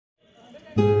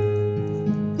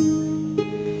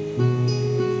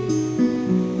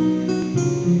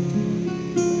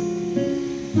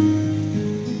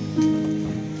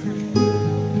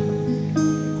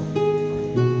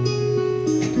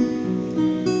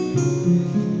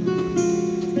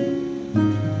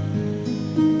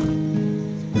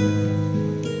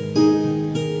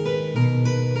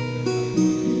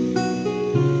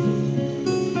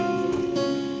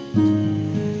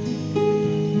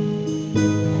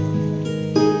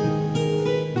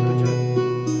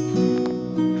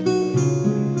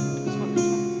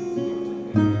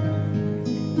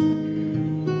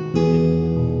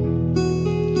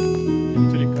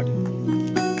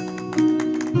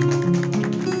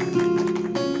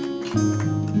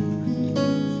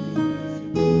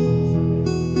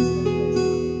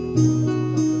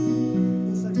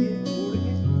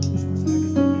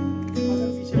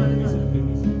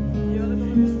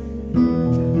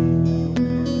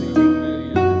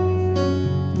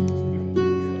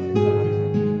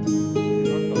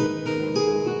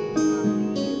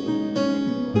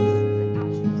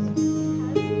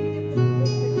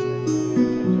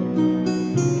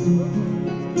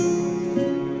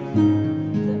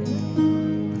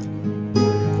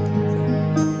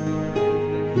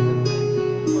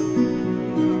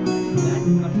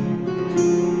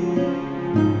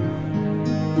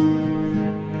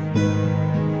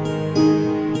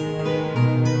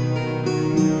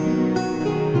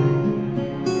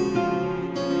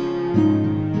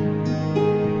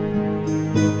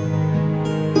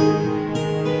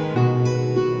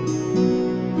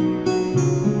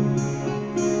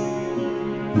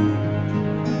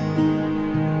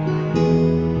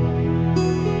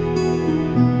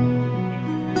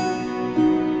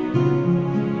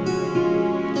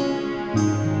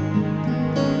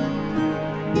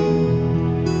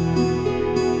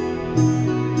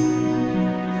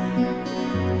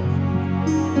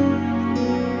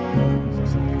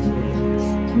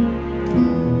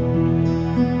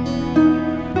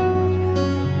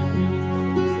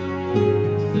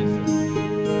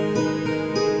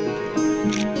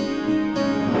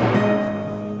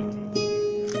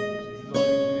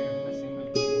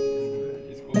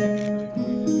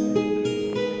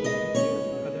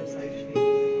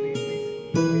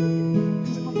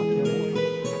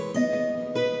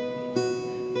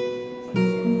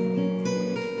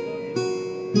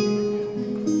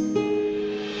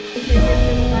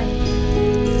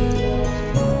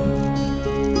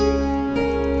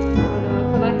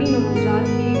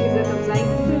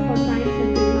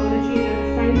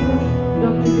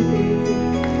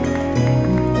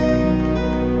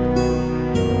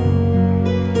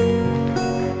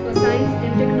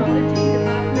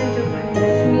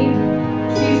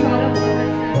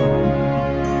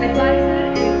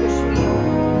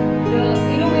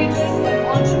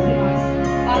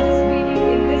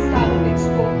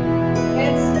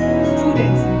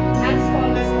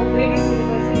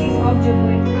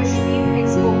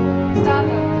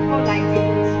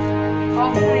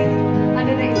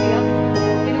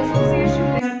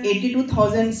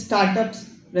82,000 startups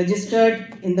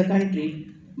registered in the country.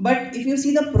 But if you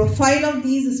see the profile of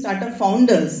these startup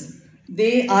founders,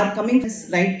 they are coming with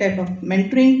right type of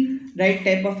mentoring, right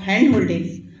type of hand-holding,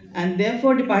 and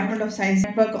therefore Department of Science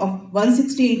network of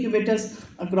 160 incubators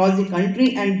across the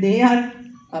country, and they are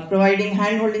providing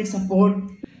hand-holding support.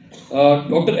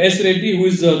 Dr. S. Reddy, who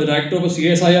is the director of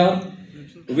CSIR,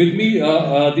 with me,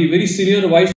 the very senior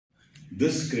vice.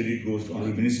 This credit goes to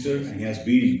Honorable Minister, and he has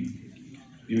been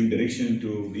giving direction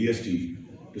to DST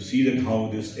to see that how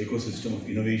this ecosystem of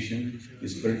innovation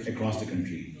is spread across the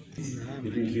country.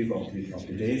 Dignitary of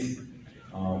the days,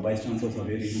 Vice Chancellors of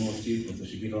various universities, Professor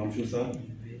Shikir Ramshu sir,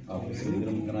 Professor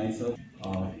Indram Kanai sir,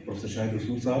 Professor Shahid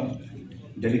Rasool sir,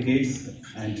 delegates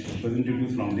and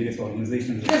representatives from various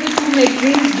organizations. To make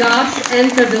dreams dark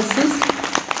and tadassus.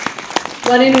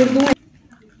 One in Urdu.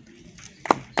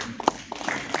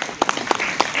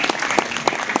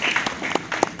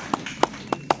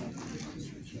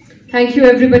 Thank you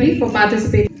everybody for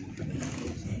participating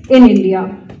in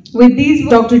India. With these,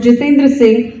 Dr. Jintendra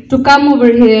Singh to come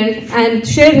over here and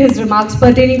share his remarks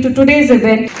pertaining to today's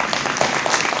event.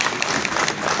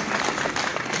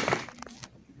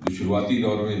 शुरुआती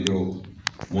दौर में जो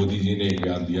मोदी जी ने एक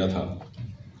बयान दिया था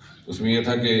उसमें यह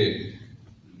था कि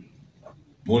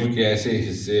मुल्क के ऐसे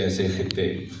हिस्से ऐसे खित्ते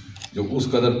जो उस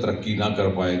कदर तरक्की ना कर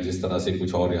पाए जिस तरह से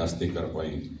कुछ और रियासतें कर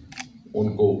पाई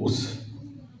उनको उस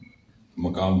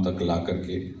मकाम तक ला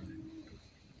करके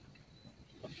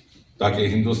ताकि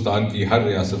हिंदुस्तान की हर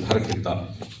रियासत हर खित्ता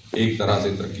एक तरह से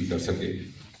तरक्की कर सके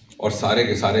और सारे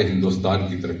के सारे हिंदुस्तान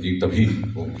की तरक्की तभी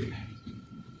होंगे.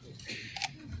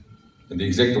 The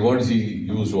exact words he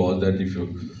used was that if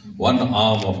one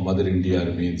arm of Mother India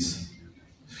remains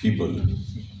feeble,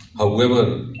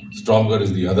 however stronger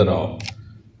is the other arm,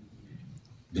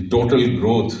 the total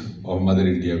growth of Mother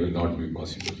India will not be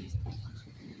possible.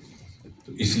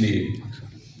 तो इसलिए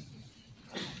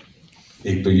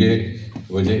एक तो ये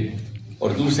वजह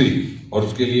और दूसरी और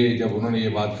उसके लिए जब उन्होंने ये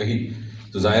बात कही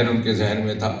तो जाहिर उनके जहन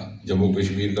में था जम्मू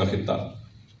कश्मीर का खित्ता,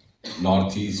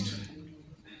 नॉर्थ ईस्ट,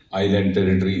 आइलैंड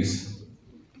टेरिटरीज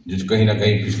जो कहीं ना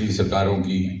कहीं पिछली सरकारों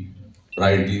की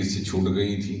प्रायोरिटीज से छूट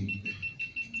गई थी,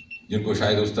 जिनको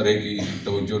शायद उस तरह की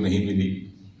तवज्जो नहीं मिली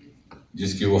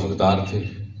जिसके वो हकदार थे.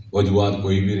 वजूहात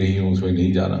कोई भी रही हो उसमें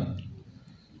नहीं जाना,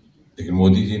 लेकिन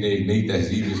मोदी जी ने एक नई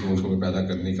तहजीब इस मुल्क में पैदा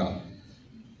करने का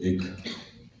एक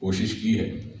कोशिश की है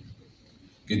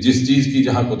कि जिस चीज़ की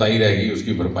जहाँ कोताही रह गई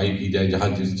उसकी भरपाई की जाए, जहाँ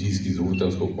जिस चीज़ की ज़रूरत है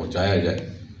उसको पहुँचाया जाए.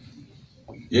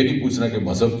 ये नहीं पूछना कि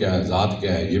मजहब क्या है, ज़ात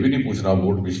क्या है, ये भी नहीं पूछना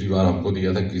वोट पिछली बार हमको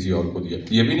दिया था किसी और को दिया,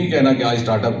 ये भी नहीं कहना कि आज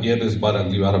स्टार्टअप किया तो इस बार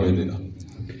अगली बार हमें देना.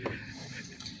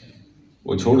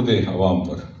 वो छोड़ दे आवाम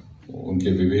पर,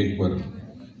 उनके विवेक पर,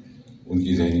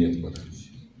 उनकी जहनीत पर.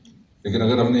 लेकिन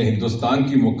अगर हमने हिंदुस्तान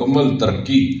की मुकम्मल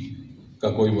तरक्की का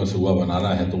कोई मंसूबा बनाना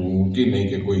है तो वो मुमकिन नहीं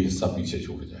कि कोई हिस्सा पीछे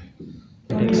छूट जाए.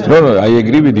 No, I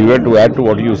agree with you. And to add to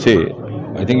what you say,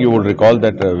 I think you would recall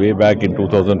that way back in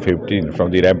 2015,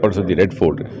 from the ramparts of the Red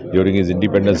Fort, during his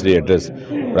Independence Day address,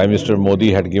 Prime Minister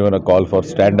Modi had given a call for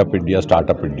Stand Up India, Start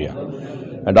Up India.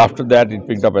 And after that, it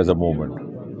picked up as a movement.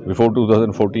 Before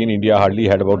 2014, India hardly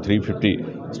had about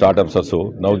 350 startups or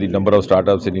so. Now the number of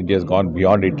startups in India has gone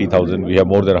beyond 80,000. We have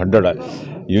more than 100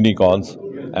 unicorns.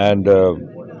 And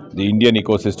the Indian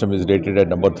ecosystem is rated at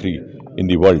number 3 in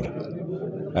the world.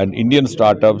 And Indian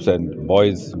startups and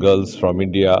boys, girls from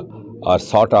India are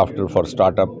sought after for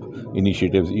startup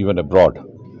initiatives even abroad,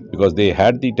 because they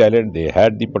had the talent, they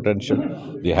had the potential,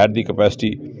 they had the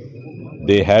capacity,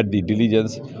 they had the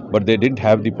diligence, but they didn't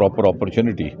have the proper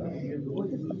opportunity.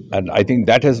 And I think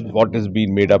that is what has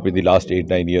been made up in the last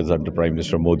 8-9 years under Prime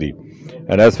Minister Modi.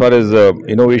 And as far as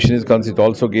innovation is concerned, it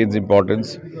also gains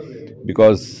importance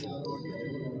because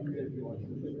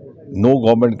no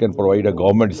government can provide a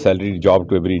government salaried job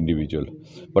to every individual.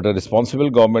 But a responsible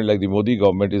government like the Modi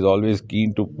government is always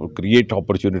keen to create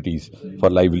opportunities for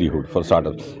livelihood, for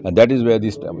startups. And that is where the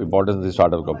importance of the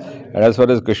startup comes. And as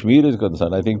far as Kashmir is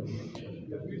concerned, I think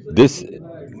this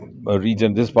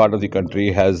region, this part of the country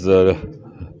has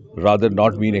rather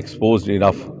not been exposed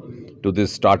enough to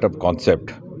this startup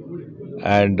concept.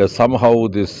 And somehow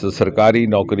this Sarkari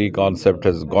Naukari concept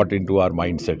has got into our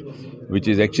mindset, which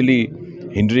is actually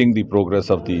hindering the progress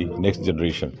of the next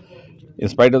generation. In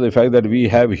spite of the fact that we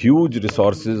have huge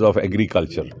resources of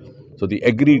agriculture. So the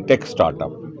agri-tech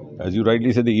startup, as you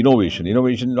rightly said, the innovation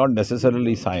is not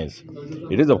necessarily science.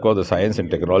 It is, of course, the science and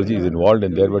technology is involved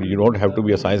in there, but you don't have to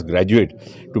be a science graduate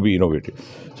to be innovative.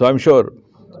 So I'm sure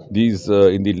these,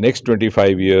 in the next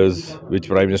 25 years, which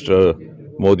Prime Minister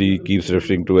Modi keeps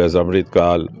referring to as Amrit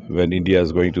Kal, when India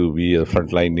is going to be a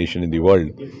frontline nation in the world,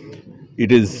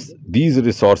 it is these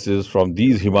resources from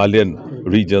these Himalayan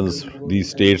regions, these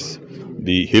states,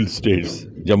 the hill states,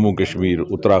 Jammu, Kashmir,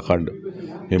 Uttarakhand,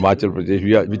 Himachal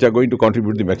Pradesh, which are going to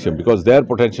contribute the maximum because their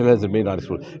potential has remained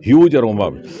unexplored. Huge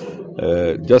aroma.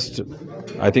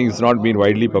 I think it's not been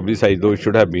widely publicized, though it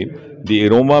should have been. The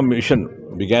aroma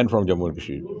mission began from Jammu and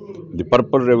Kashmir. The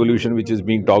purple revolution, which is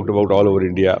being talked about all over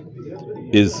India,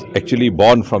 is actually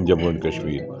born from Jammu and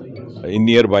Kashmir. In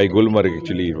nearby Gulmarg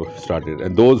actually it started,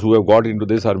 and those who have got into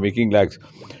this are making lakhs.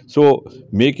 So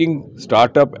making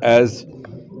startup as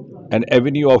an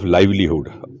avenue of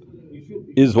livelihood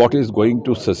is what is going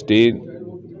to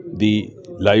sustain the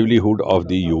livelihood of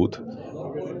the youth.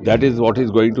 That is what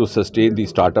is going to sustain the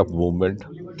startup movement,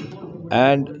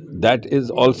 and that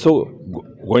is also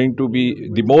going to be,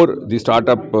 the more the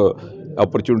startup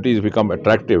opportunities become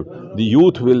attractive, the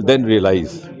youth will then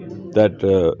realize that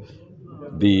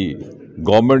the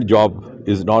government job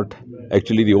is not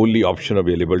actually the only option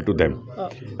available to them.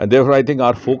 And therefore, I think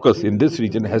our focus in this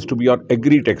region has to be on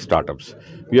agri-tech startups.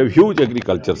 We have huge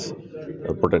agriculture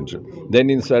potential. Then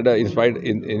in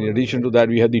addition to that,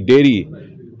 we have the dairy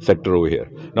sector over here.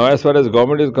 Now, as far as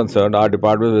government is concerned, our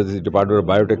department, the Department of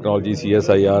Biotechnology,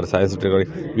 CSIR, Science and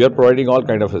Technology, we are providing all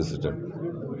kind of assistance.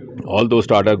 All those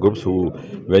startup groups who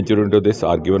venture into this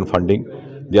are given funding,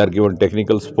 they are given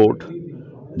technical support,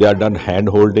 they are done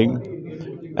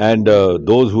hand-holding, and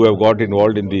those who have got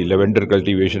involved in the lavender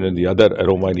cultivation and the other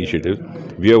aroma initiatives,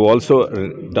 we have also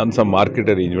done some market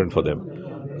arrangement for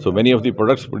them. So many of the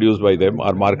products produced by them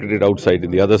are marketed outside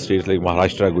in the other states like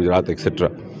Maharashtra, Gujarat,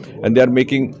 etc. And they are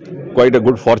making quite a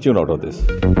good fortune out of this.